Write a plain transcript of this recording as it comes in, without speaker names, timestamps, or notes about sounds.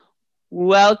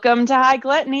Welcome to High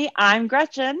Gluttony. I'm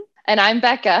Gretchen. And I'm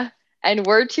Becca, and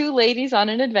we're two ladies on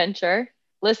an adventure.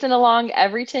 Listen along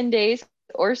every 10 days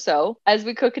or so as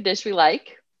we cook a dish we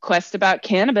like, Quest about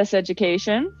cannabis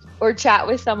education, or chat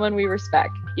with someone we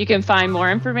respect. You can find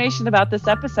more information about this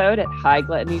episode at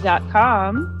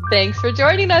highgluttony.com. Thanks for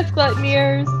joining us,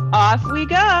 Gluttoneers. Off we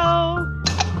go.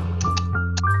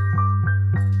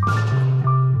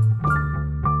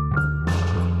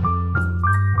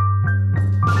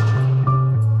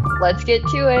 Let's get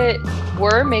to it.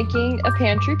 We're making a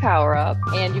pantry power-up,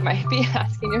 and you might be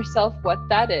asking yourself what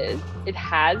that is. It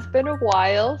has been a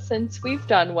while since we've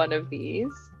done one of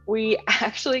these. We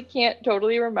actually can't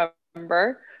totally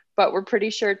remember, but we're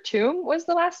pretty sure Tomb was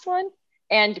the last one.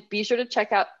 And be sure to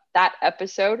check out that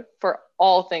episode for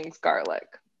all things garlic.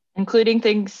 Including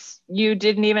things you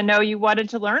didn't even know you wanted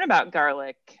to learn about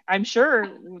garlic. I'm sure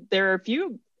there are a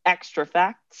few extra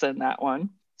facts in that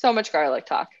one. So much garlic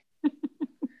talk.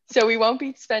 So we won't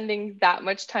be spending that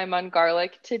much time on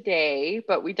garlic today,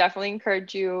 but we definitely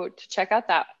encourage you to check out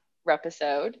that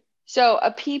episode. So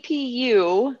a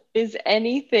PPU is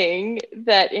anything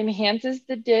that enhances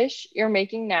the dish you're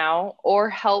making now or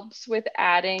helps with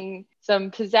adding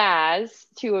some pizzazz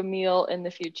to a meal in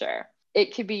the future.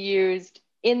 It could be used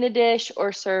in the dish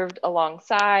or served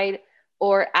alongside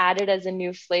or added as a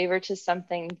new flavor to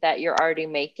something that you're already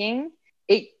making.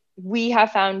 We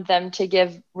have found them to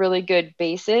give really good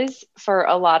bases for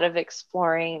a lot of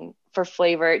exploring for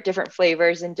flavor, different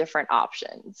flavors and different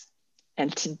options.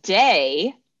 And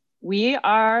today we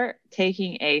are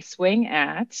taking a swing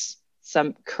at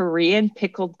some Korean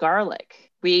pickled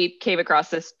garlic. We came across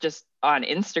this just on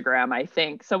Instagram, I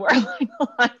think. So we're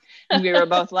like, and we were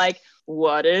both like,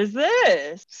 what is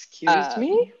this? Excuse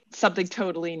me? Something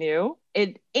totally new.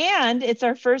 It's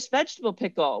our first vegetable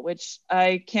pickle, which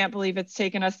I can't believe it's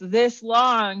taken us this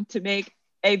long to make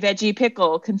a veggie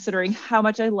pickle, considering how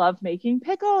much I love making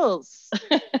pickles.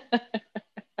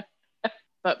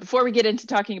 But before we get into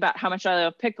talking about how much I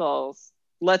love pickles,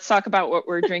 let's talk about what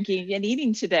we're drinking and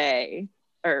eating today.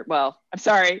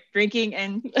 Drinking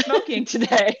and smoking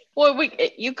today. Well,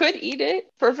 you could eat it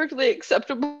perfectly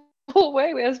acceptable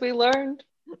way, as we learned.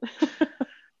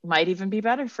 Might even be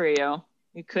better for you.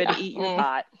 You could eat your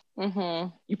pot. Mm-hmm.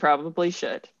 You probably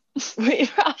should. We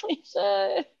probably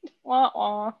should.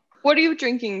 Wah-wah. What are you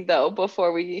drinking, though,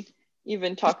 before we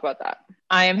even talk about that?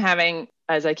 I am having,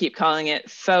 as I keep calling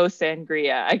it, faux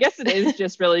sangria. I guess it is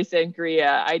just really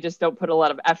sangria. I just don't put a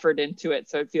lot of effort into it,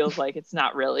 so it feels like it's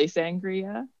not really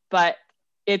sangria. But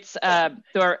it's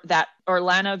that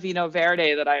Orlano Vino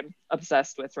Verde that I'm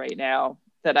obsessed with right now,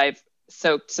 that I've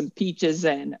soaked some peaches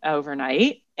in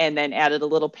overnight and then added a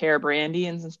little pear brandy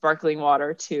and some sparkling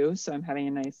water too. So I'm having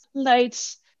a nice,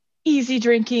 light, easy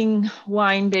drinking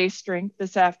wine-based drink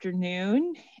this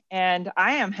afternoon. And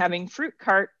I am having fruit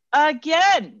cart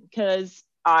again because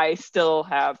I still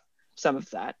have some of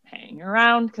that hanging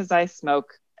around because I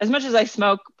smoke. As much as I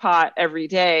smoke pot every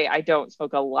day, I don't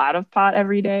smoke a lot of pot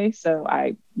every day. So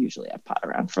I usually have pot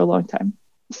around for a long time.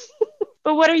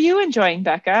 But what are you enjoying,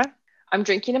 Becca? I'm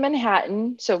drinking a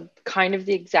Manhattan, so kind of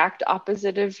the exact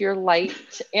opposite of your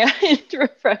light and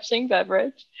refreshing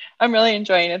beverage. I'm really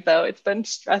enjoying it, though. It's been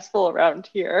stressful around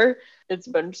here. It's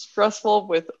been stressful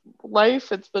with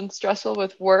life. It's been stressful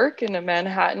with work, and a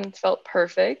Manhattan felt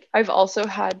perfect. I've also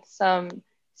had some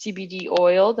CBD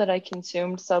oil that I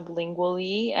consumed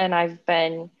sublingually, and I've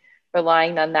been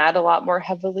relying on that a lot more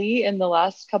heavily in the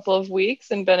last couple of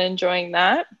weeks and been enjoying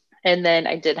that. And then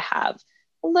I did have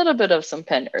a little bit of some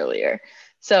pen earlier.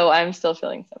 So I'm still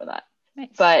feeling some of that. Nice.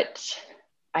 But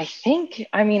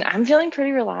I'm feeling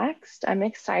pretty relaxed. I'm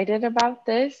excited about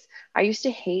this. I used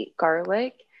to hate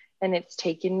garlic, and it's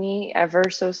taken me ever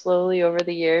so slowly over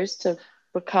the years to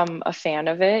become a fan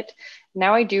of it.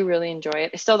 Now I do really enjoy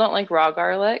it. I still don't like raw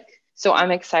garlic, so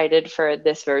I'm excited for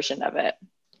this version of it.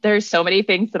 There's so many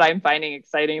things that I'm finding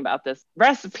exciting about this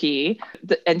recipe.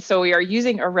 And so we are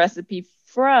using a recipe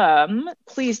from,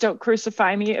 please don't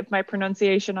crucify me if my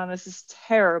pronunciation on this is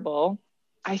terrible.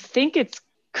 I think it's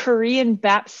Korean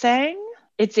bapsang.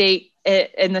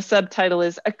 And the subtitle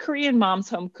is A Korean Mom's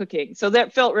Home Cooking. So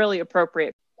that felt really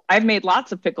appropriate. I've made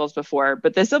lots of pickles before,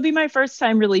 but this will be my first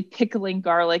time really pickling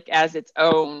garlic as its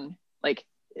own, like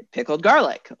pickled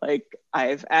garlic. Like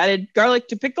I've added garlic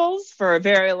to pickles for a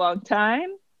very long time.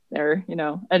 They're,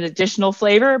 an additional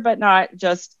flavor, but not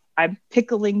just, I'm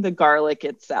pickling the garlic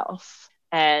itself.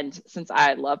 And since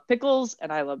I love pickles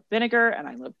and I love vinegar and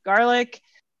I love garlic,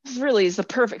 this really is the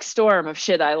perfect storm of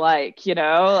shit I like,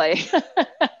 like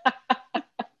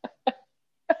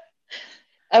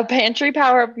a pantry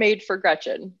power made for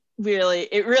Gretchen.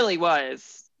 It really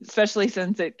was, especially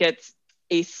since it gets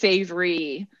a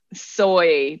savory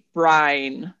soy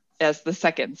brine as the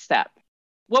second step.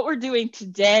 What we're doing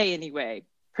today, anyway,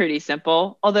 pretty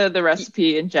simple. Although the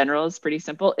recipe in general is pretty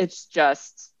simple. It's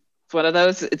one of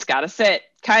those, it's got to sit.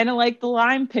 Kind of like the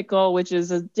lime pickle, which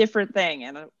is a different thing,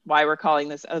 and why we're calling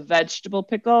this a vegetable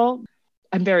pickle.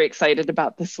 I'm very excited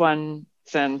about this one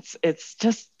since it's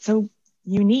just so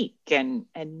unique and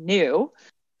new.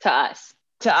 To us.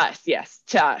 To us, yes.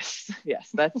 To us. Yes,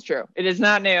 that's true. It is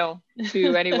not new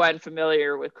to anyone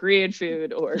familiar with Korean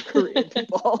food or Korean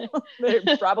people.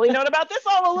 They've probably known about this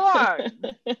all along.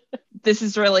 This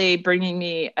is really bringing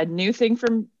me a new thing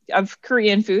of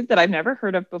Korean food that I've never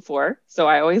heard of before. So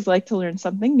I always like to learn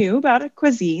something new about a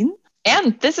cuisine.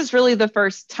 And this is really the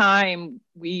first time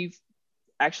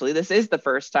this is the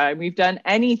first time we've done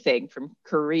anything from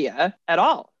Korea at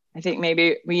all. I think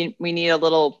maybe we need a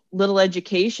little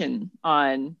education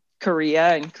on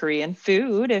Korea and Korean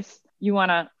food. If you want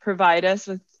to provide us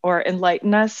with or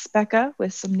enlighten us, Becca,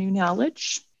 with some new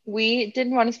knowledge. We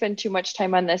didn't want to spend too much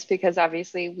time on this because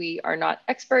obviously we are not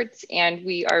experts and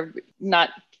we are not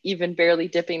even barely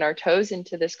dipping our toes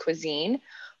into this cuisine.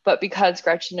 But because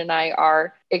Gretchen and I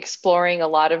are exploring a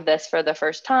lot of this for the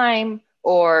first time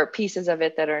or pieces of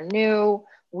it that are new,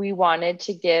 we wanted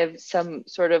to give some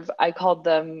sort of, I called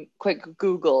them quick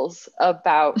Googles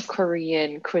about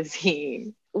Korean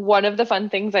cuisine. One of the fun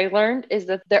things I learned is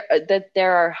that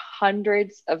there are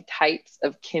hundreds of types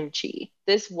of kimchi.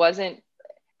 This wasn't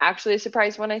actually a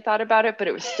surprise when I thought about it, but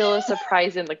it was still a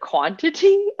surprise in the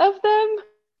quantity of them.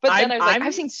 But then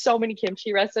I've seen so many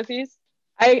kimchi recipes.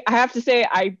 I have to say,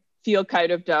 I feel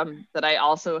kind of dumb that I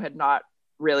also had not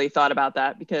really thought about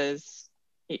that, because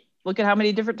look at how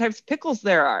many different types of pickles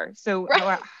there are. So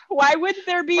why wouldn't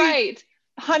there be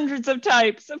hundreds of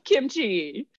types of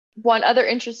kimchi? One other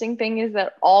interesting thing is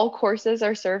that all courses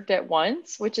are served at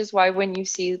once, which is why when you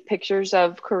see pictures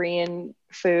of Korean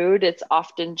food, it's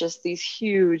often just these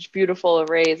huge, beautiful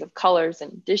arrays of colors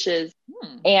and dishes.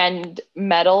 And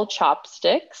metal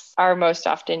chopsticks are most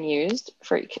often used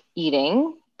for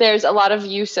eating. There's a lot of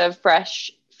use of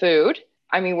fresh food.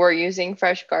 I mean, we're using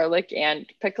fresh garlic and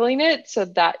pickling it, so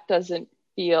that doesn't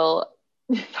feel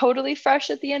totally fresh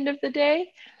at the end of the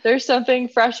day. There's something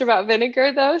fresh about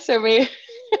vinegar, though, so we'll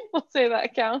say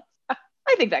that counts.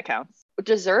 I think that counts.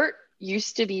 Dessert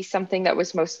used to be something that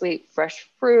was mostly fresh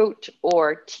fruit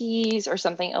or teas or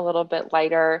something a little bit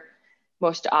lighter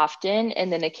most often, and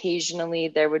then occasionally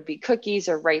there would be cookies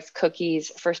or rice cookies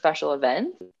for special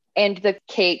events. And the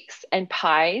cakes and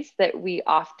pies that we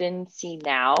often see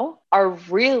now are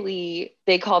really,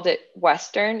 they called it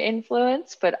Western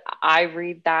influence, but I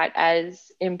read that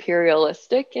as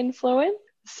imperialistic influence.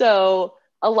 So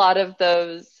a lot of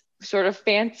those sort of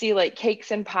fancy like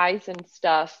cakes and pies and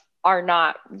stuff are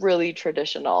not really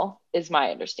traditional, is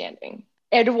my understanding.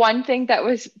 And one thing that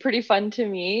was pretty fun to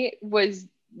me was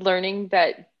learning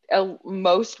that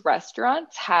most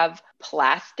restaurants have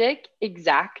plastic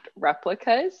exact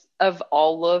replicas of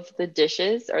all of the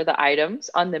dishes or the items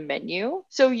on the menu.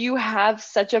 So you have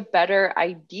such a better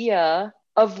idea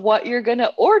of what you're going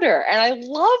to order. And I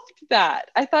loved that.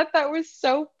 I thought that was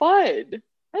so fun.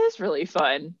 That is really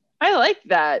fun. I like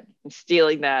that. I'm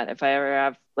stealing that if I ever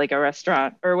have like a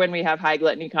restaurant, or when we have high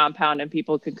gluttony compound and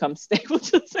people can come stay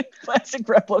with just like plastic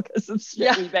replicas of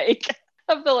shit we make.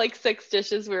 Of the like 6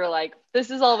 dishes, we were like,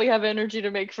 this is all we have energy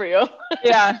to make for you.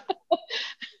 Yeah.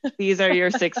 These are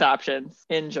your 6 options.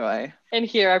 Enjoy. And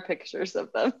here are pictures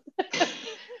of them.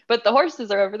 But the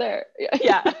horses are over there.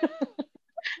 Yeah.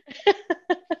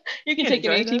 You can take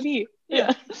an ATV.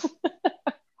 Yeah.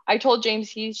 I told James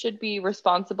he should be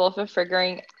responsible for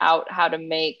figuring out how to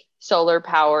make solar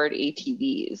powered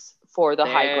ATVs for the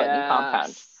high gluttony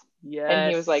compound. Yes.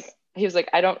 And he was like,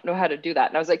 I don't know how to do that.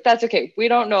 And I was like, that's okay. We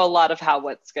don't know a lot of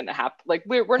what's going to happen. Like,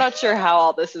 we're not sure how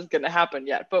all this is going to happen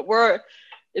yet, but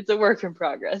it's a work in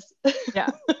progress.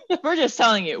 Yeah. We're just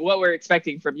telling you what we're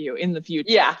expecting from you in the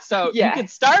future. Yeah. So you can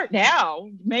start now.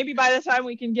 Maybe by the time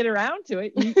we can get around to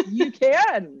it,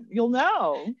 you'll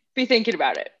know. Be thinking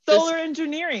about it. Solar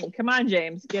engineering. Come on,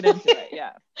 James, get into it.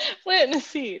 Yeah. Plant in a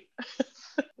seed.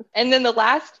 And then the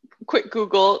last quick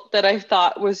Google that I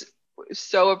thought was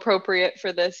so appropriate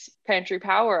for this pantry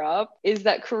power up is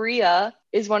that Korea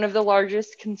is one of the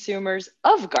largest consumers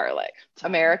of garlic.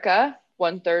 America,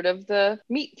 1/3 of the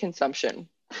meat consumption.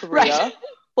 Korea,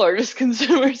 largest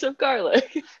consumers of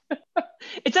garlic.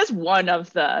 It says one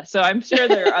of the, so I'm sure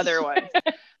there are other ones.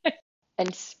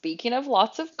 And speaking of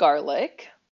lots of garlic,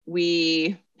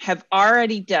 we have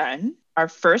already done our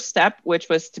first step, which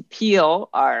was to peel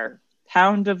our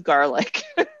pound of garlic.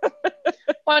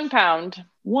 1 pound.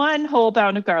 1 whole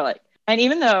pound of garlic. And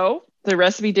even though the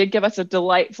recipe did give us a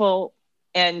delightful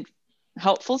and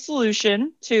helpful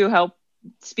solution to help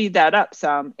speed that up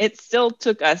some. It still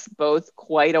took us both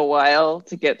quite a while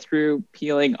to get through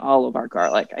peeling all of our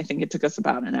garlic. I think it took us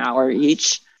about an hour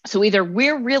each. So either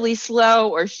we're really slow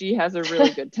or she has a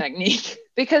really good technique.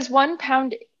 Because 1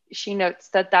 pound, she notes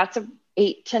that that's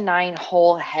 8 to 9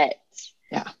 whole heads.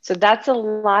 Yeah. So that's a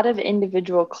lot of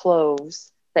individual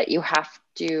cloves that you have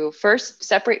to first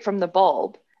separate from the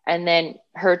bulb. And then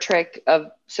her trick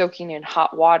of soaking in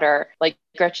hot water, like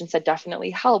Gretchen said, definitely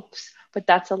helps. But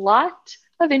that's a lot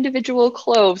of individual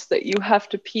cloves that you have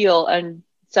to peel and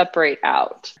separate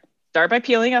out. Start by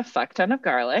peeling a fuck ton of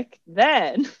garlic.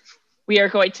 Then we are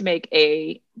going to make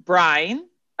a brine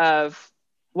of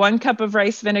 1 cup of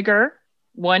rice vinegar,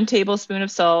 1 tablespoon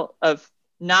of salt, of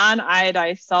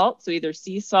non-iodized salt, so either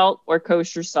sea salt or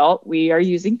kosher salt. We are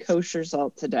using kosher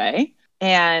salt today,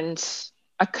 and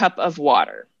a cup of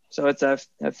water. So it's a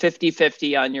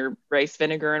 50-50 on your rice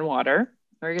vinegar and water.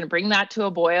 We're going to bring that to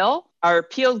a boil. Our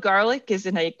peeled garlic is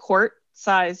in a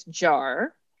quart-sized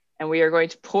jar, and we are going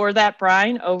to pour that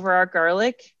brine over our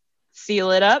garlic,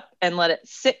 seal it up, and let it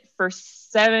sit for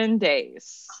 7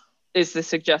 days is the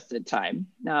suggested time.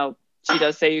 Now, she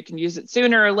does say you can use it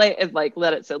sooner or later, like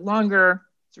let it sit longer.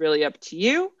 It's really up to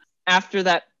you. After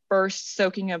that first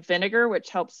soaking of vinegar,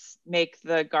 which helps make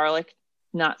the garlic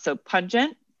not so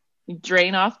pungent, you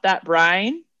drain off that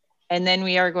brine, and then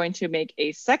we are going to make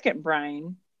a second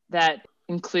brine that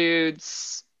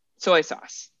includes soy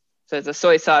sauce. So it's a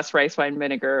soy sauce, rice wine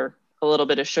vinegar, a little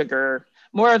bit of sugar,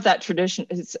 more of that tradition.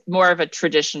 It's more of a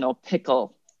traditional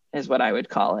pickle is what I would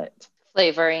call it.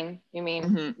 Flavoring, you mean?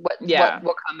 Mm-hmm. What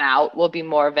will come out will be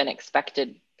more of an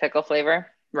expected pickle flavor.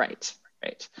 Right.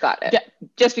 Got it. Yeah,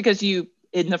 just because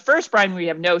in the first brine, we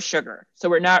have no sugar. So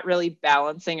we're not really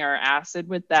balancing our acid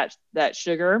with that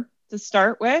sugar to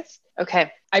start with.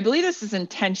 Okay. I believe this is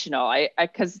intentional.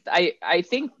 Because I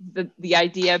think the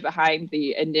idea behind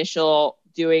the initial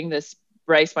doing this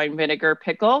rice wine vinegar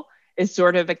pickle is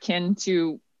sort of akin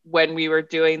to when we were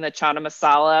doing the chana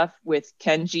masala with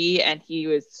Kenji, and he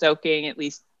was soaking at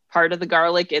least part of the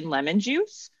garlic in lemon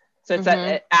juice. So it's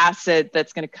that acid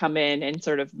that's going to come in and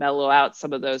sort of mellow out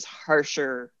some of those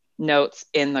harsher notes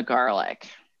in the garlic.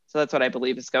 So that's what I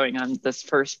believe is going on this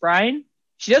first brine.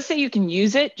 She does say you can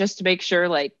use it just to make sure,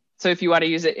 like, so if you want to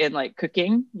use it in like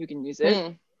cooking, you can use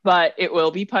it, but it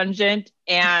will be pungent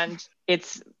and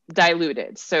it's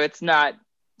diluted. So it's not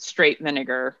straight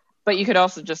vinegar, but you could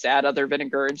also just add other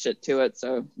vinegar and shit to it.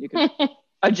 So you can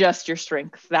adjust your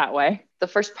strength that way. The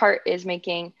first part is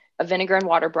making a vinegar and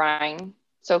water brine,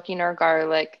 soaking our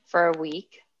garlic for a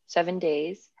week, 7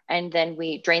 days. And then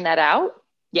we drain that out.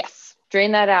 Yes.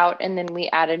 Drain that out. And then we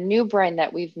add a new brine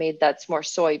that we've made that's more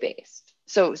soy based.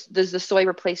 So does the soy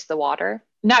replace the water?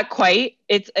 Not quite.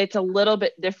 It's a little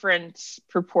bit different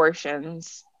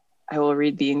proportions. I will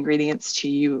read the ingredients to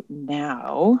you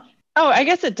now. Oh, I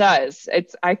guess it does.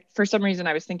 For some reason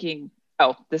I was thinking,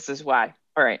 oh, this is why.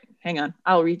 All right, hang on.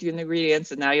 I'll read you the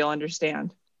ingredients and now you'll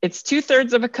understand. It's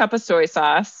 2/3 of a cup of soy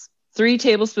sauce, 3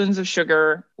 tablespoons of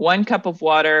sugar, 1 cup of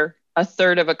water,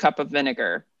 1/3 of a cup of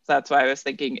vinegar. So that's why I was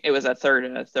thinking it was 1/3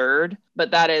 and 1/3.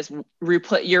 But that is,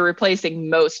 you're replacing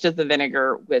most of the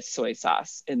vinegar with soy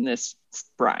sauce in this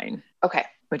brine. Okay.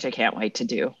 Which I can't wait to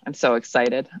do. I'm so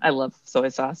excited. I love soy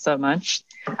sauce so much.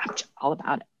 I'm all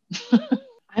about it.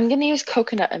 I'm going to use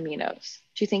coconut aminos.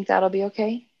 Do you think that'll be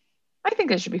okay? I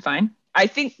think it should be fine. I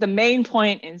think the main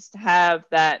point is to have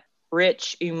that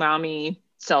rich, umami,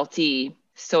 salty,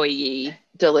 soy-y.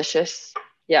 Delicious.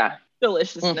 Yeah.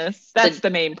 Deliciousness. That's the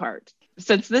main part.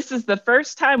 Since this is the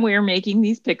first time we're making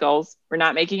these pickles, we're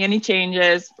not making any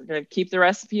changes. We're going to keep the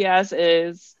recipe as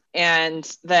is. And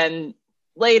then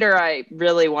later, I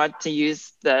really want to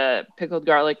use the pickled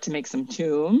garlic to make some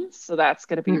tombs. So that's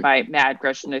going to be my mad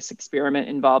Gretcheness experiment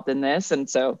involved in this. And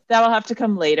so that'll have to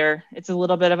come later. It's a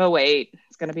little bit of a wait.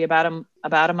 It's going to be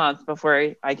about a month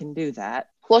before I can do that.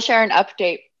 We'll share an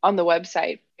update on the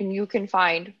website, and you can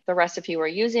find the recipe we're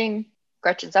using,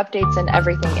 Gretchen's updates, and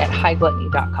everything at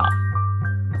hightgluttony.com.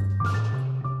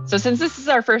 So since this is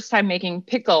our first time making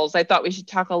pickles, I thought we should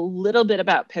talk a little bit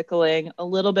about pickling, a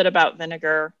little bit about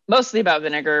vinegar, mostly about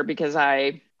vinegar because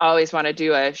I always want to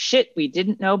do a shit we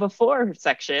didn't know before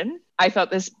section. I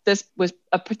thought this was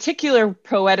a particularly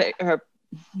poetic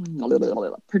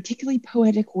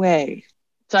way.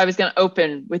 So I was going to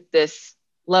open with this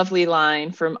lovely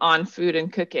line from On Food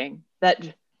and Cooking,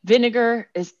 that vinegar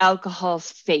is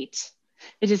alcohol's fate.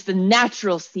 It is the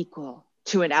natural sequel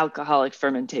to an alcoholic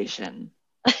fermentation.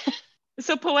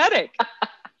 So poetic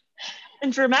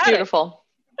and dramatic. Beautiful.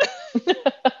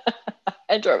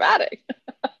 And dramatic.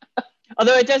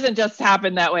 Although it doesn't just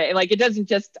happen that way. Like, it doesn't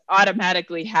just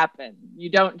automatically happen. You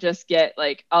don't just get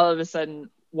like all of a sudden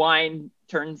wine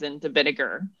turns into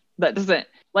vinegar. That doesn't,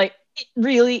 like, it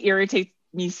really irritates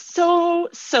me so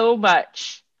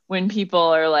much when people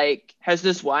are like, has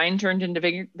this wine turned into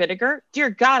vinegar? Dear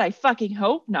God, I fucking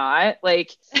hope not.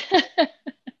 Like,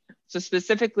 so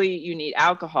specifically, you need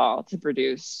alcohol to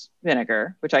produce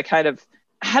vinegar, which I kind of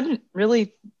hadn't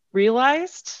really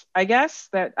realized, I guess,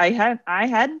 that I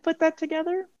hadn't put that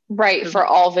together. Right, for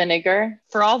all vinegar.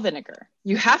 For all vinegar,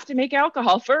 you have to make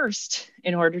alcohol first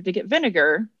in order to get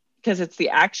vinegar, because it's the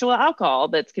actual alcohol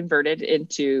that's converted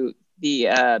into the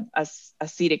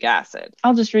acetic acid.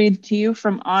 I'll just read to you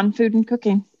from On Food and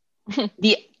Cooking.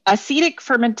 The acetic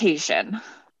fermentation.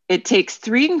 It takes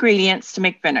 3 ingredients to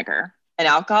make vinegar: an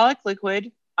alcoholic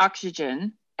liquid,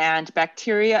 oxygen, and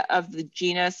bacteria of the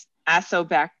genus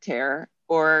Asobacter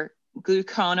or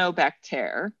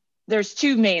Gluconobacter. There's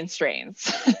 2 main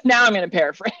strains. Now I'm going to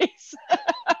paraphrase.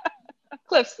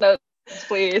 Cliff's notes,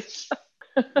 please.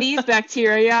 These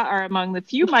bacteria are among the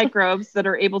few microbes that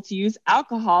are able to use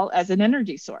alcohol as an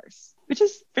energy source, which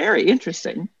is very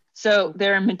interesting. So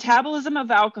their metabolism of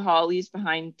alcohol leaves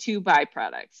behind 2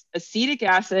 byproducts, acetic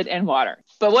acid and water.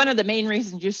 But one of the main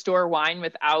reasons you store wine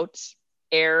without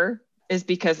air is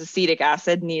because acetic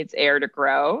acid needs air to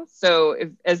grow. So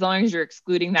as long as you're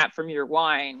excluding that from your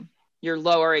wine, you're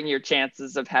lowering your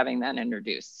chances of having that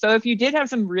introduced. So if you did have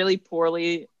some really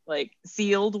poorly like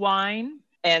sealed wine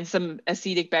and some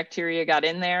acetic bacteria got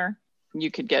in there, you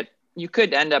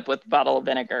could end up with a bottle of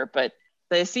vinegar. But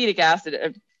the acetic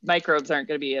acid microbes aren't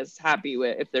going to be as happy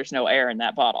with if there's no air in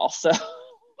that bottle. So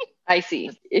I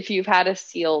see. If you've had a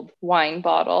sealed wine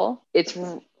bottle, it's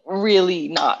really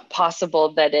not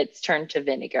possible that it's turned to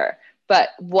vinegar. But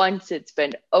once it's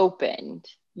been opened,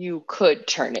 you could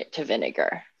turn it to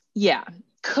vinegar. Yeah,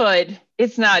 could.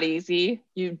 It's not easy.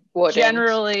 You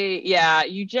generally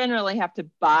have to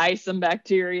buy some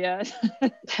bacteria.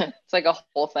 It's like a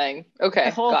whole thing. Okay,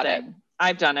 the whole thing.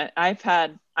 I've done it.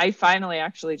 I finally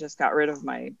actually just got rid of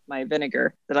my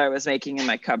vinegar that I was making in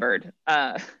my cupboard.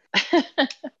 I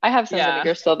have some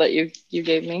vinegar still that you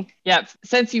gave me. Yeah,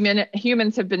 since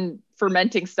humans have been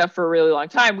fermenting stuff for a really long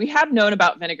time, we have known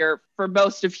about vinegar for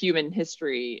most of human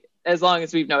history, as long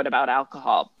as we've known about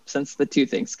alcohol, since the 2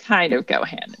 things kind of go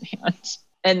hand in hand.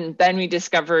 And then we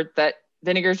discovered that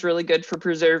vinegar is really good for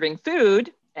preserving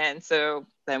food. And so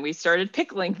then we started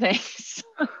pickling things.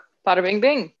 Bada bing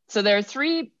bing. So there are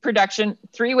 3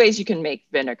 ways you can make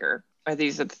vinegar.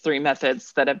 These are the 3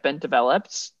 methods that have been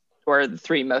developed, or the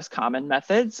 3 most common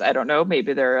methods. I don't know,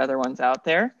 maybe there are other ones out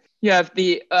there. You have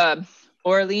the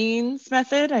Orleans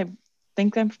method. I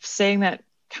think I'm saying that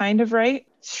kind of right.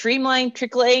 Streamlined,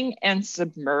 trickling, and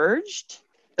submerged.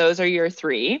 Those are your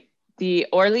 3. The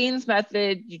Orleans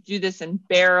method, you do this in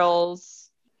barrels.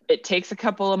 It takes a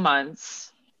couple of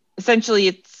months. Essentially,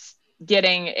 it's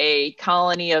getting a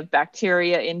colony of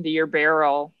bacteria into your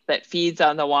barrel that feeds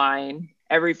on the wine.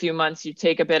 Every few months, you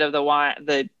take a bit of the wine,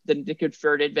 the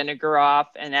converted vinegar off,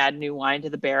 and add new wine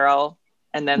to the barrel,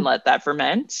 and then let that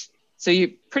ferment. So you're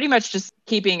pretty much just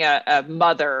keeping a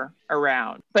mother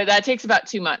around. But that takes about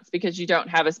 2 months because you don't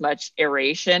have as much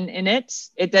aeration in it.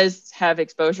 It does have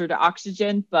exposure to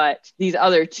oxygen, but these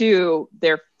other 2,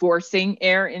 they're forcing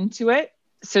air into it.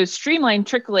 So streamlined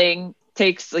trickling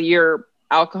takes your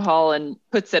alcohol and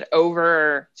puts it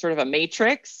over sort of a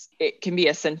matrix. It can be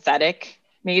a synthetic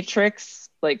matrix,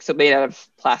 like so made out of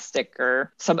plastic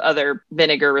or some other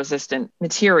vinegar resistant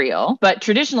material. But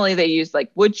traditionally they use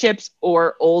like wood chips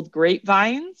or old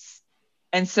grapevines.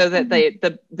 And so that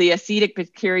the acetic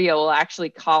bacteria will actually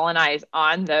colonize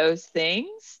on those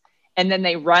things. And then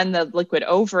they run the liquid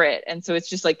over it. And so it's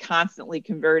just like constantly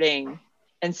converting.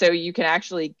 And so you can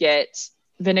actually get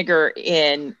vinegar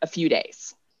in a few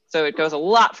days. So it goes a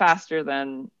lot faster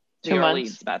than the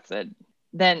Orleans method.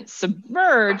 Then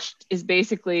submerged is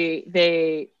basically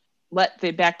they let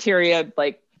the bacteria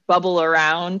like bubble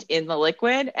around in the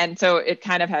liquid. And so it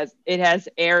kind of has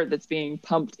air that's being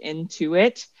pumped into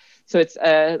it. So it's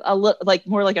like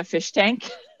more like a fish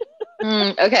tank.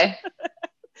 Okay.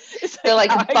 It's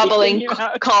like a bubbling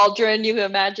cauldron you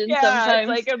imagine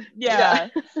sometimes. It's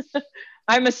like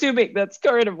I'm assuming that's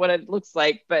kind of what it looks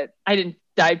like, but I didn't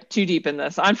dive too deep in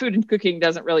this. On Food and Cooking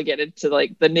doesn't really get into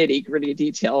like the nitty gritty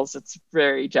details. It's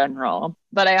very general.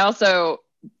 But I also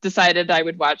decided I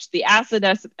would watch the acid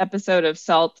episode of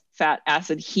Salt, Fat,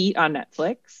 Acid, Heat on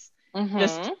Netflix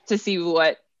just to see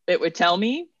what it would tell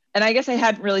me. And I guess I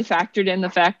hadn't really factored in the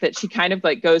fact that she kind of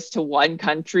like goes to one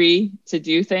country to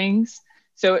do things.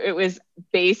 So it was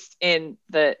based in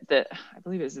I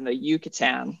believe it was in the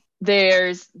Yucatan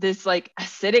there's this like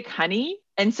acidic honey.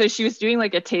 And so she was doing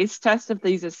like a taste test of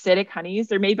these acidic honeys.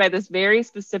 They're made by this very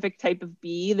specific type of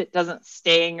bee that doesn't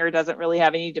sting or doesn't really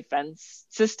have any defense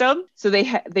system. So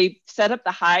they set up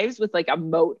the hives with like a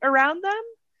moat around them.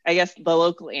 I guess the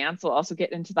local ants will also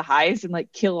get into the hives and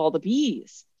like kill all the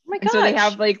bees. Oh my And gosh. so they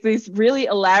have like these really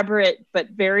elaborate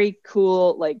but very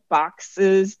cool like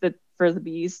boxes that for the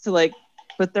bees to like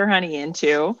put their honey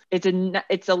into.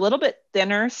 It's a little bit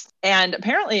thinner, and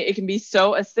apparently it can be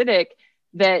so acidic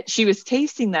that she was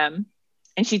tasting them,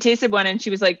 and she tasted one and she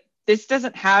was like, this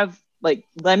doesn't have like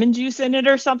lemon juice in it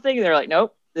or something. They're like,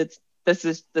 nope, this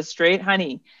is the straight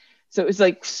honey. So it was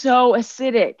like so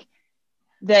acidic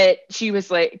that she was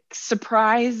like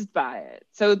surprised by it.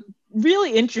 So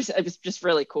really interesting. It was just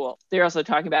really cool. They're also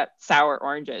talking about sour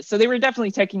oranges. So they were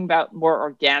definitely talking about more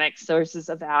organic sources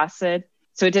of acid.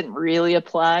 So it didn't really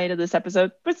apply to this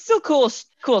episode, but still cool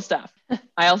stuff.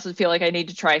 I also feel like I need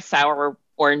to try sour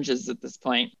oranges at this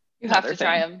point. You have to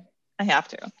try them. I have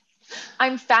to.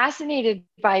 I'm fascinated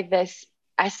by this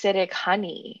acidic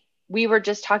honey. We were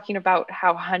just talking about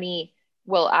how honey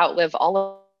will outlive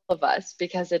all of us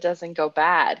because it doesn't go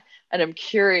bad. And I'm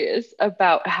curious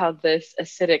about how this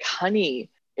acidic honey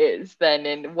is then,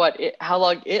 and how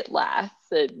long it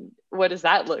lasts, and what does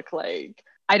that look like?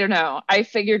 I don't know. I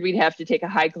figured we'd have to take a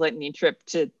high gluttony trip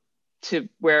to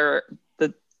where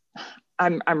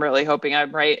I'm really hoping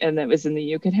I'm right and it was in the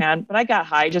Yucatan, but I got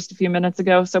high just a few minutes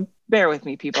ago, so bear with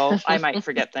me, people. I might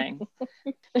forget things.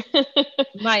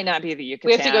 Might not be the Yucatan.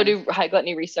 We have to go do high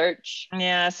gluttony research.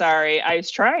 Yeah, sorry. I was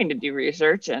trying to do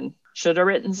research and should have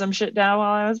written some shit down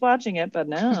while I was watching it, but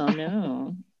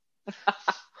no.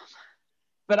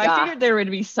 But yeah. I figured there would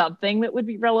be something that would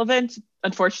be relevant.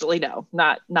 Unfortunately, no,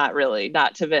 not really,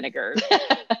 not to vinegar.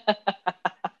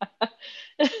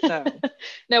 So.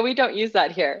 No, we don't use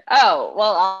that here. Oh,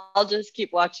 well, I'll just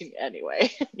keep watching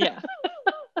anyway. Yeah.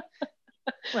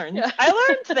 I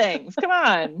learned things. Come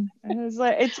on.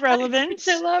 It's relevant.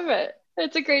 I love it.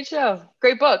 It's a great show.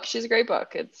 Great book. She's a great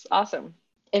book. It's awesome.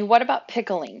 And what about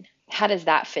pickling? How does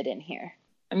that fit in here?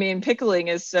 I mean, pickling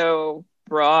is so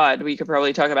broad. We could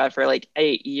probably talk about it for like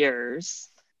 8 years.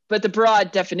 But the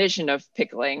broad definition of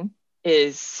pickling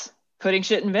is putting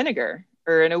shit in vinegar,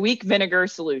 or in a weak vinegar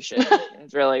solution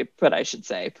is really what I should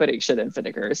say. Putting shit in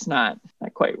vinegar is not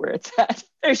quite where it's at.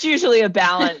 There's usually a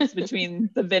balance between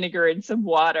the vinegar and some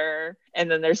water, and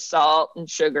then there's salt and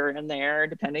sugar in there,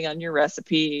 depending on your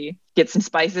recipe. Get some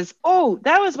spices. Oh,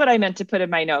 that was what I meant to put in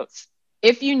my notes.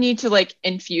 If you need to like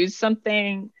infuse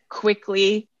something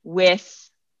quickly with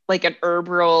like an herb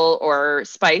roll or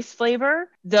spice flavor,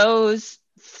 those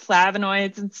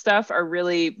flavonoids and stuff are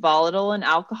really volatile in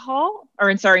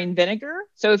in vinegar.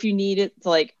 So if you need it to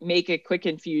like make a quick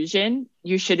infusion,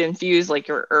 you should infuse like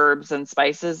your herbs and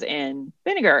spices in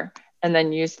vinegar and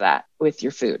then use that with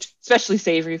your food, especially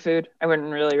savory food. I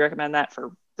wouldn't really recommend that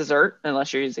for dessert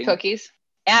unless you're using cookies.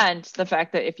 And the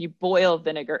fact that if you boil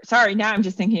vinegar, sorry, now I'm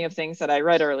just thinking of things that I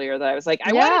read earlier that I was like,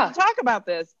 I wanted to talk about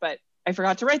this, but I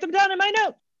forgot to write them down in my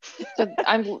note. So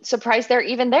I'm surprised they're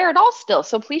even there at all still.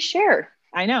 So please share.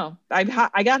 I know. I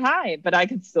got high, but I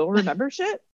can still remember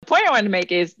shit. The point I wanted to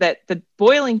make is that the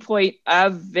boiling point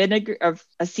of vinegar, of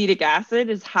acetic acid,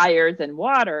 is higher than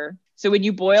water. So when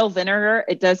you boil vinegar,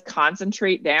 it does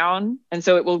concentrate down. And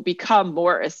so it will become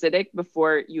more acidic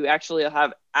before you actually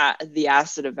have the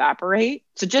acid evaporate.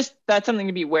 So just that's something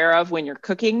to be aware of when you're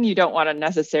cooking. You don't want to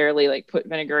necessarily like put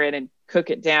vinegar in and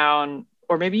cook it down.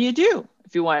 Or maybe you do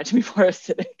if you want it to be more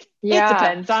acidic. Yeah. It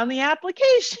depends on the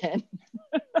application.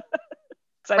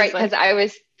 So right, because I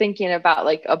was thinking about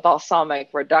like a balsamic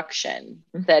reduction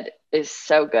that is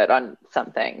so good on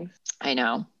some things. I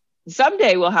know.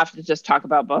 Someday we'll have to just talk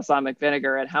about balsamic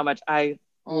vinegar and how much I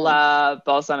love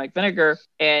balsamic vinegar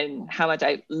and how much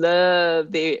I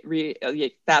love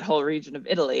that whole region of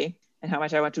Italy and how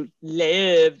much I want to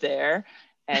live there.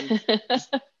 And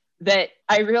that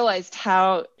I realized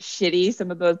how shitty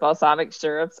some of those balsamic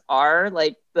syrups are,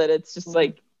 like that it's just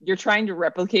like you're trying to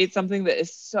replicate something that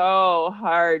is so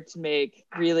hard to make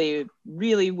really,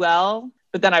 really well.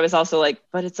 But then I was also like,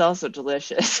 but it's also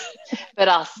delicious. But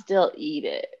I'll still eat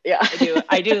it. Yeah.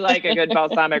 I do like a good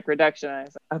balsamic reduction.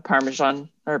 A Parmesan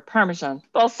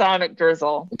balsamic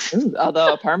drizzle. Ooh,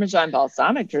 although a Parmesan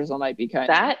balsamic drizzle might be kind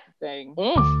of thing.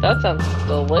 That sounds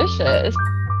delicious.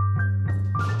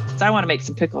 So I want to make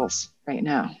some pickles right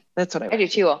now. That's what I do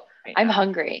too. Right I'm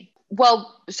hungry.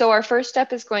 Well, so our first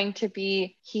step is going to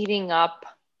be heating up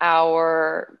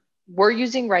we're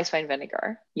using rice wine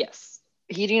vinegar. Yes.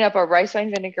 Heating up a rice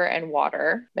wine vinegar and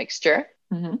water mixture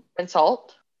and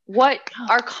salt. What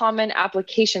are common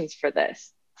applications for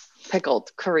this pickled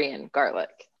Korean garlic?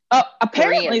 Oh,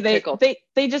 apparently Korean pickled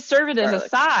they just serve it as a garlic.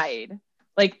 side.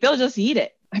 Like they'll just eat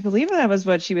it. I believe that was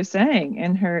what she was saying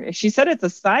in her. She said it's a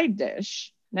side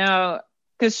dish. Now,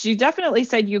 because she definitely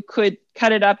said you could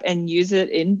cut it up and use it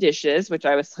in dishes, which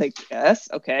I was like, yes,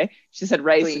 okay. She said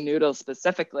rice and noodles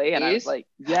specifically, and I was like,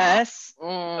 yes.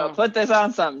 So put this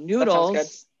on some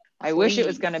noodles. I wish it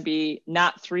was going to be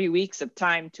not 3 weeks of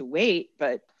time to wait,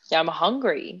 but yeah, I'm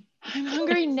hungry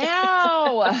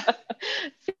now.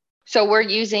 So we're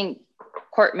using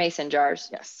quart mason jars.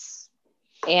 Yes.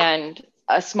 And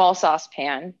a small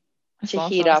saucepan to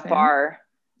heat up our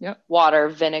water,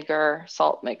 vinegar,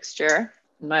 salt mixture.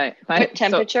 My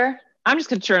temperature? So I'm just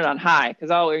going to turn it on high because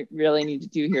all we really need to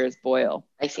do here is boil.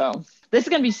 I see. So this is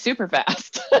going to be super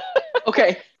fast.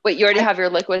 Okay. Wait, you already have your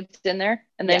liquids in there?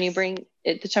 And then you bring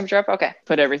the temperature up? Okay.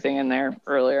 Put everything in there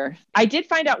earlier. I did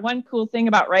find out one cool thing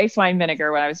about rice wine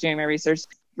vinegar when I was doing my research.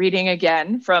 Reading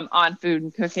again from On Food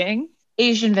and Cooking.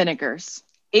 Asian vinegars.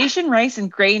 Asian rice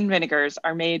and grain vinegars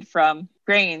are made from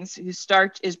grains whose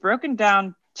starch is broken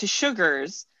down to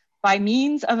sugars by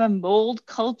means of a mold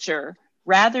culture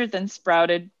rather than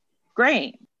sprouted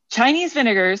grain. Chinese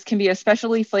vinegars can be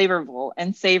especially flavorful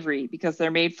and savory because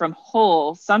they're made from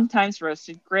whole, sometimes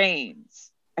roasted grains.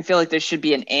 I feel like there should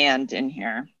be an and in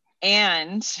here.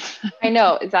 And I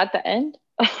know. Is that the end?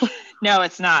 No,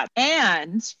 it's not.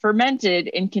 And fermented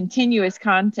in continuous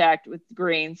contact with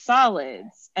grain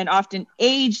solids and often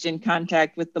aged in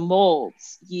contact with the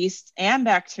molds, yeast, and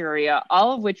bacteria,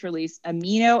 all of which release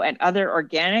amino and other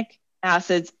organic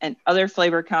acids and other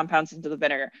flavor compounds into the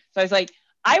vinegar. So I was like,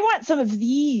 I want some of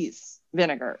these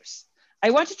vinegars.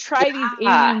 I want to try these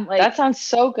Asian. That sounds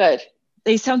so good.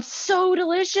 They sound so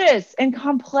delicious and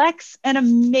complex and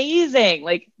amazing.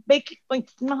 Makes my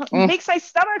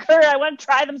stomach hurt. I want to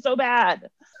try them so bad.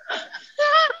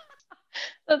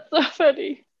 That's so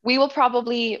funny. We will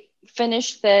probably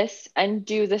finish this and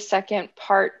do the second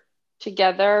part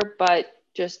together, but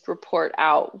just report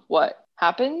out what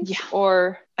happens. Yeah.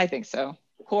 Or I think so.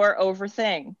 Pour over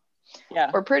thing.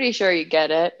 Yeah. We're pretty sure you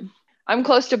get it. I'm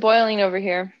close to boiling over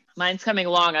here. Mine's coming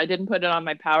along. I didn't put it on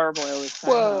my power boil this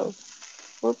time. Whoa.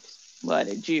 Whoops. What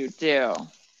did you do?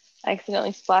 I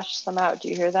accidentally splashed some out. Do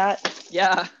you hear that?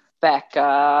 Yeah.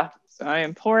 Becca. So I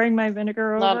am pouring my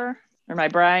vinegar over. Or my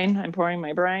brine. I'm pouring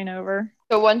my brine over.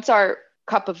 So once our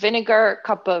cup of vinegar,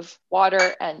 cup of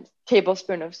water, and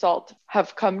tablespoon of salt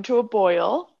have come to a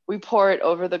boil, we pour it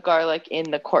over the garlic in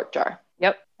the quart jar.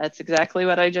 Yep. That's exactly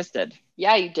what I just did.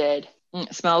 Yeah, you did.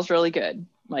 It smells really good.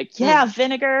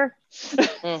 Vinegar.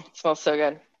 Smells so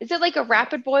good. Is it like a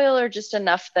rapid boil or just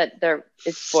enough that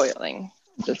it's boiling?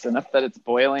 Just enough that it's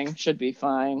boiling. Should be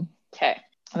fine. Okay.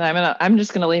 And I'm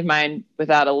just gonna leave mine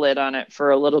without a lid on it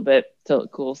for a little bit till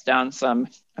it cools down some.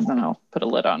 And then I'll put a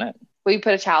lid on it. Will you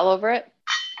put a towel over it?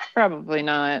 Probably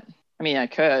not. I mean, I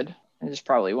could. I just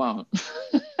probably won't.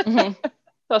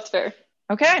 That's fair.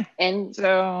 Okay. And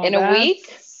so in a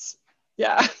week?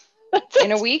 Yeah.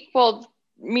 In a week, we'll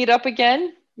meet up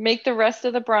again, make the rest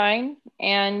of the brine,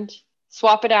 and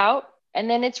swap it out. And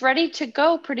then it's ready to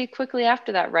go pretty quickly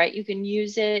after that, right? You can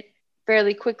use it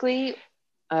fairly quickly.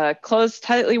 Close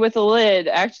tightly with a lid.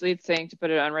 Actually, it's saying to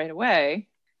put it on right away.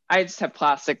 I just have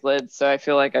plastic lids, so I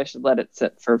feel like I should let it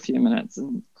sit for a few minutes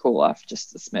and cool off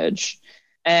just a smidge.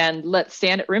 And let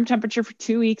stand at room temperature for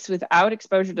 2 weeks without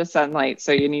exposure to sunlight.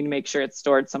 So you need to make sure it's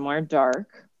stored somewhere dark.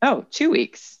 Oh, 2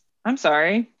 weeks. I'm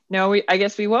sorry. No, I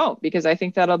guess we won't, because I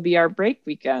think that'll be our break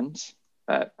weekend.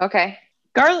 But okay.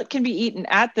 Garlic can be eaten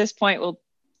at this point.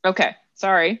 Okay,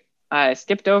 sorry. I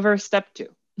skipped over step 2.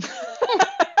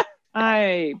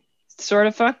 I sort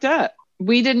of fucked up.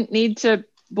 We didn't need to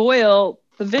boil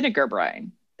the vinegar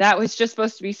brine. That was just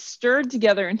supposed to be stirred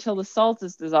together until the salt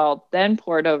is dissolved, then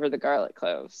poured over the garlic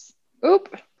cloves.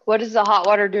 Oop. What is the hot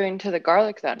water doing to the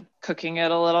garlic then? Cooking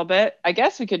it a little bit. I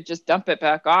guess we could just dump it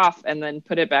back off and then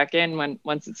put it back in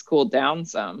once it's cooled down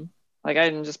some. I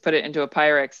didn't just put it into a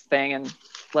Pyrex thing and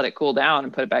let it cool down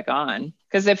and put it back on.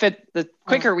 Because the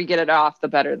quicker we get it off, the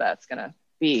better that's going to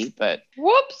be. But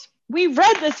whoops. We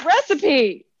read this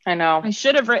recipe. I know. I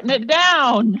should have written it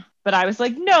down. But I was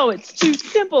like, no, it's too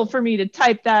simple for me to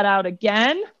type that out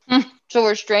again. So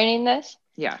we're straining this?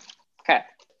 Yeah. Okay.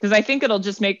 Because I think it'll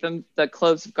just make the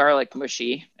cloves of garlic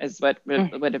mushy is what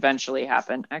would eventually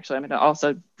happen. Actually, I'm going to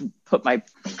also put my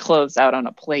cloves out on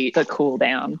a plate to cool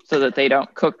down so that they don't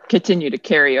continue to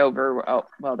carry over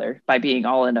while they're by being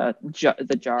all in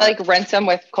the jar. Like rinse them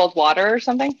with cold water or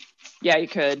something? Yeah, you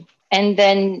could. And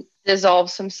then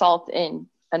dissolve some salt in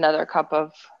another cup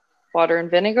of water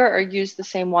and vinegar, or use the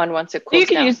same one once it cools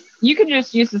down? You can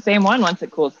just use the same one once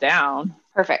it cools down.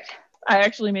 Perfect. I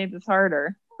actually made this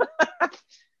harder.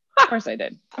 Of course I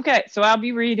did. Okay, so I'll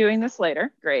be redoing this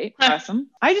later. Great. Awesome.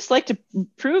 I just like to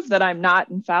prove that I'm not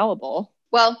infallible.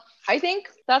 Well, I think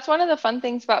that's one of the fun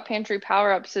things about pantry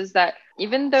power-ups is that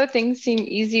even though things seem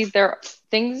easy,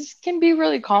 things can be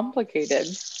really complicated.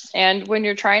 And when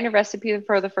you're trying a recipe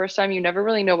for the first time, you never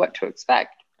really know what to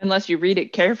expect. Unless you read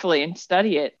it carefully and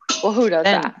study it. Well, who does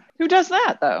that? Who does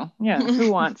that, though? Yeah,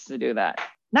 who wants to do that?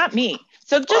 Not me.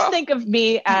 So just think of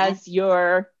me as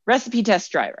your recipe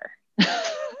test driver.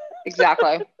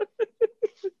 Exactly.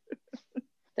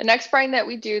 The next brine that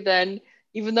we do then,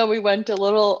 even though we went a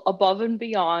little above and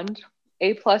beyond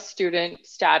A+ student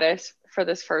status for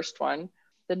this first one,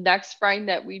 the next brine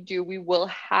that we do, we will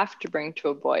have to bring to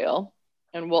a boil,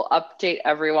 and we'll update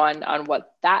everyone on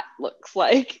what that looks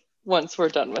like once we're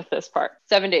done with this part.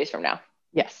 7 days from now.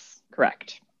 Yes,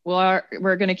 correct. Well,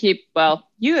 we're going to keep,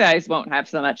 you guys won't have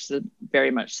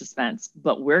very much suspense,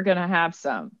 but we're going to have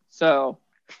some. So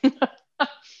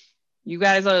you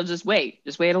guys will just wait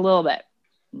a little bit.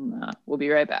 We'll be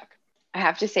right back. I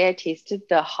have to say, I tasted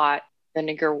the hot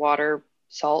vinegar, water,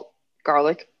 salt,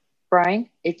 garlic brine.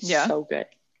 It's so good.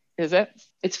 Is it?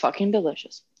 It's fucking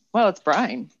delicious. Well, it's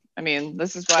brine. I mean,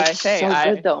 this is why I say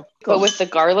so good though. But with the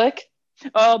garlic.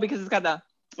 Oh, because it's got the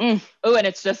oh, and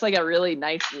it's just like a really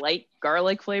nice light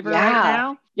garlic flavor right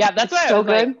now. Yeah, that's why I was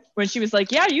good. Like, when she was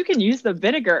like, yeah, you can use the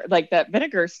vinegar, like that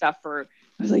vinegar stuff for,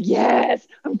 I was like, yes,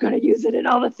 I'm going to use it in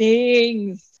all the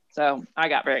things. So I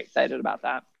got very excited about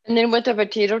that. And then with the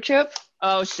potato chip.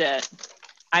 Oh, shit.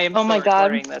 I am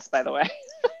recording this, by the way.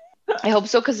 I hope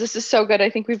so, because this is so good. I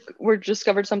think we've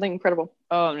discovered something incredible.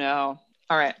 Oh, no.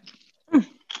 All right.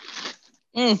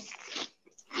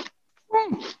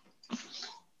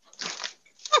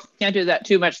 Can't do that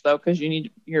too much though, because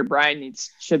your brine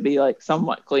should be like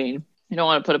somewhat clean. You don't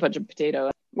want to put a bunch of potato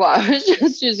in. Well, I was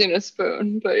just using a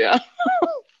spoon, but yeah.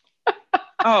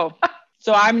 Oh,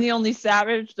 so I'm the only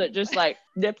savage that just like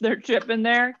dip their chip in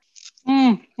there.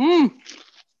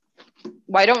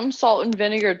 Why don't salt and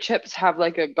vinegar chips have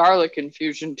like a garlic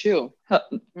infusion too?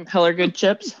 Heller good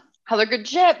chips. Heller good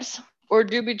chips or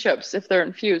doobie chips if they're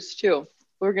infused too.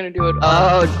 We're gonna do it.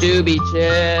 Oh, doobie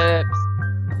chips.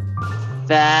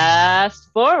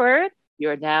 Fast forward,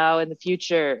 you're now in the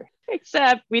future.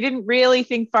 Except we didn't really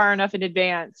think far enough in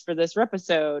advance for this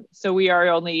episode, so we are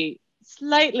only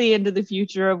slightly into the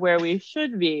future of where we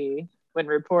should be when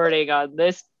reporting on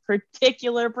this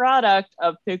particular product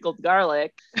of pickled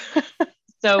garlic.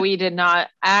 So we did not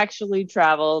actually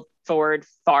travel forward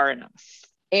far enough.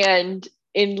 And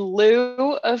in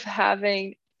lieu of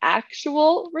having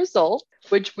actual results,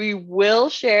 which we will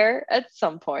share at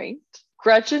some point,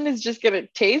 Gretchen is just going to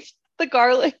taste the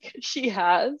garlic she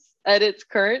has at its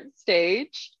current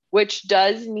stage, which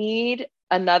does need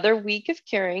another week of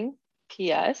curing,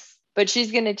 PS. But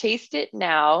she's going to taste it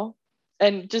now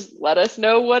and just let us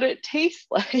know what it tastes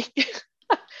like.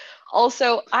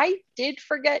 Also, I did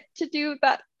forget to do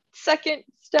that second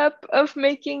step of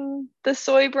making the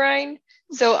soy brine.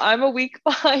 So I'm a week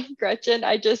behind Gretchen.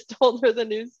 I just told her the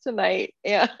news tonight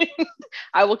and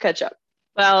I will catch up.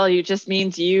 Well, it just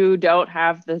means you don't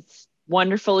have this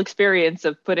wonderful experience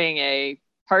of putting a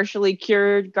partially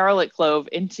cured garlic clove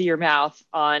into your mouth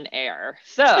on air.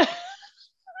 So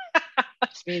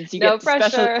which means you get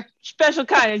special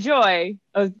kind of joy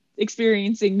of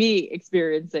experiencing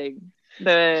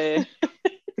the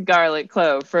garlic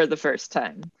clove for the first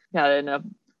time. Got it in a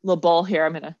little bowl here.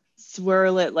 I'm going to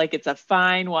swirl it like it's a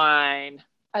fine wine.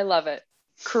 I love it.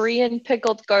 Korean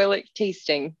pickled garlic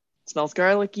tasting. Smells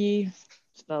garlicky.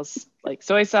 Smells like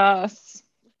soy sauce.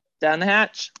 Down the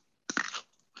hatch.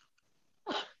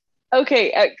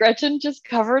 Okay, Gretchen just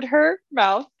covered her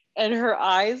mouth and her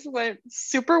eyes went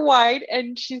super wide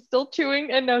and she's still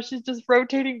chewing and now she's just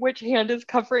rotating which hand is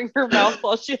covering her mouth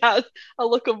while she has a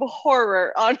look of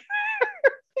horror on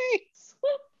her face.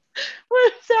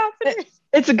 What is happening?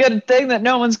 It's a good thing that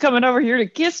no one's coming over here to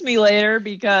kiss me later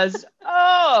because,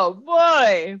 oh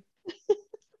boy,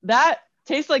 that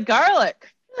tastes like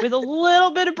garlic with a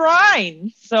little bit of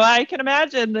brine. So I can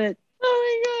imagine that,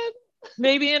 oh my God,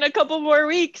 maybe in a couple more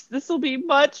weeks, this will be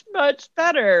much, much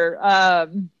better.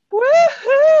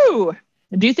 Woohoo!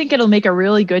 Do you think it'll make a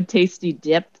really good tasty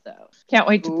dip though? Can't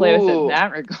wait to play with it in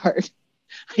that regard.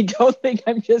 I don't think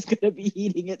I'm just going to be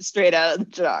eating it straight out of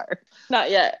the jar. Not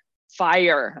yet.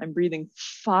 Fire. I'm breathing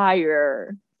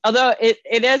fire. Although it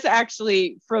is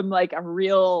actually from like a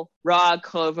real raw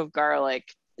clove of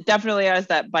garlic. It definitely has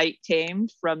that bite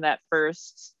tamed from that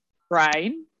first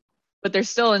brine, but there's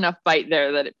still enough bite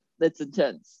there that it's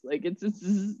intense. Like it's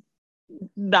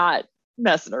not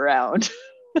messing around.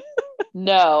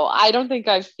 No, I don't think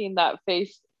I've seen that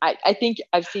face I think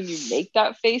I've seen you make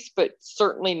that face, but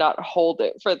certainly not hold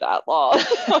it for that long.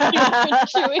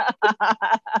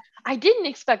 I didn't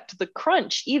expect the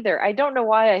crunch either. I don't know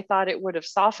why I thought it would have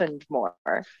softened more.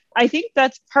 I think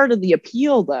that's part of the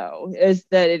appeal, though, is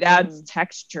that it adds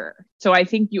texture. So I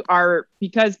think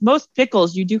because most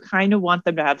pickles, you do kind of want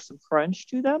them to have some crunch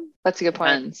to them. That's a good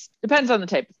point. Depends on the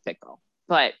type of pickle.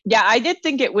 But yeah, I did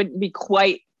think it wouldn't be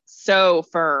quite so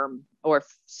firm or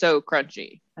so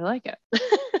crunchy. I like it.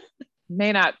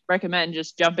 May not recommend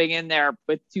just jumping in there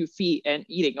with 2 feet and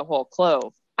eating a whole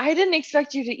clove. I didn't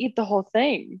expect you to eat the whole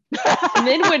thing. And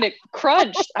then when it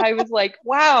crunched, I was like,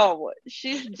 wow,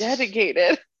 she's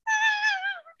dedicated.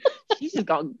 She's just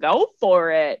gonna go for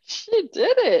it. She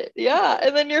did it. Yeah.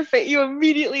 And then your face, you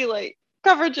immediately like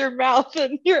covered your mouth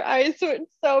and your eyes went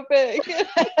so big.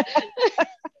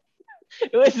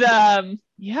 It was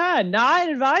not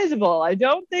advisable. I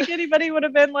don't think anybody would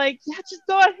have been like, yeah, just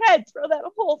go ahead, throw that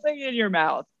whole thing in your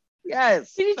mouth.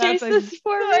 Yes. Can you taste this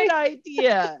for me? Good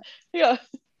idea. Yeah.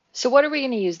 So what are we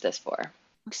going to use this for?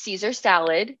 Caesar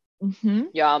salad. Mm-hmm.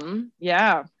 Yum.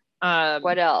 Yeah.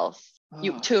 What else?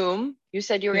 Toom. You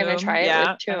said you were going to try it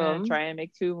with toom. I'm gonna try and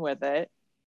make toom with it.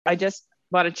 I just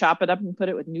want to chop it up and put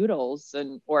it with noodles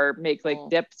or make like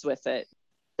dips with it.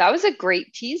 That was a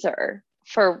great teaser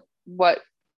for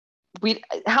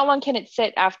how long can it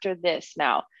sit after this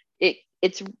now?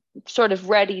 It's sort of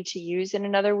ready to use in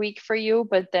another week for you,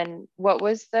 but then what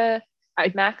was the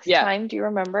max time? Do you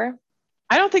remember?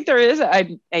 I don't think there is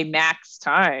a max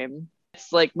time.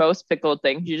 It's like most pickled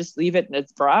things, you just leave it and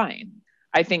it's brine.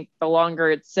 I think the longer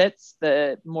it sits,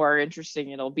 the more interesting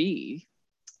it'll be.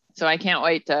 So I can't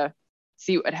wait to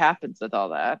see what happens with all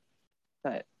that.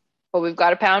 But we've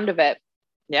got a pound of it.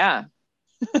 Yeah.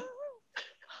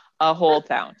 A whole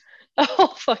pound. A whole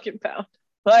fucking pound.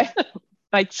 But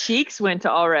my cheeks went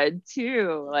all red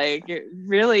too. Like it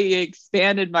really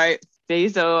expanded my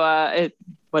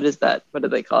what is that? What do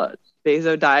they call it?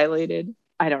 Vasodilated?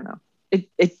 I don't know. It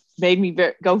made me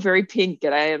go very pink,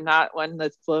 and I am not one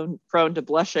that's prone to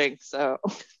blushing. So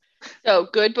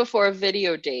good before a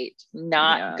video date,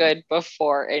 not good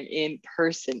before an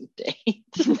in-person date.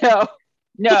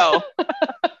 No.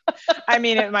 I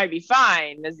mean, it might be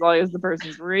fine as long as the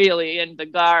person's really into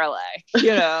garlic.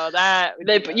 You know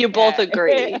that you both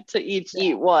agree to each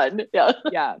eat one.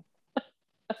 Yeah.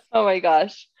 Oh my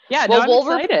gosh. Yeah. Well,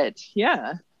 I'm excited.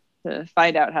 To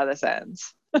find out how this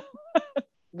ends.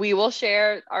 We will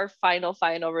share our final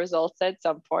results at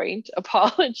some point.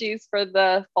 Apologies for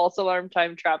the false alarm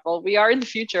time travel. We are in the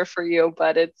future for you,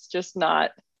 but it's just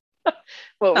not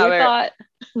what we thought.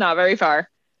 Not very far.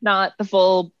 Not the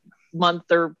full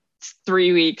month or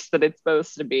 3 weeks that it's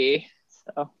supposed to be.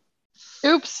 So,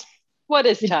 oops. What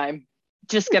is time?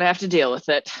 Just gonna have to deal with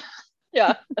it.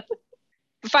 Yeah.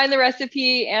 Find the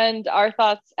recipe and our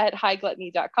thoughts at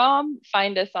hightgluttony.com.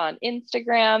 Find us on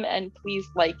Instagram, and please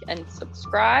like and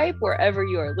subscribe wherever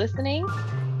you are listening,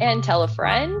 and tell a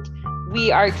friend.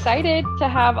 We are excited to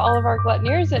have all of our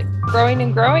gluttoneers growing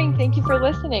and growing. Thank you for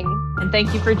listening. And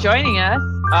thank you for joining us.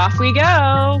 Off we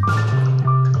go.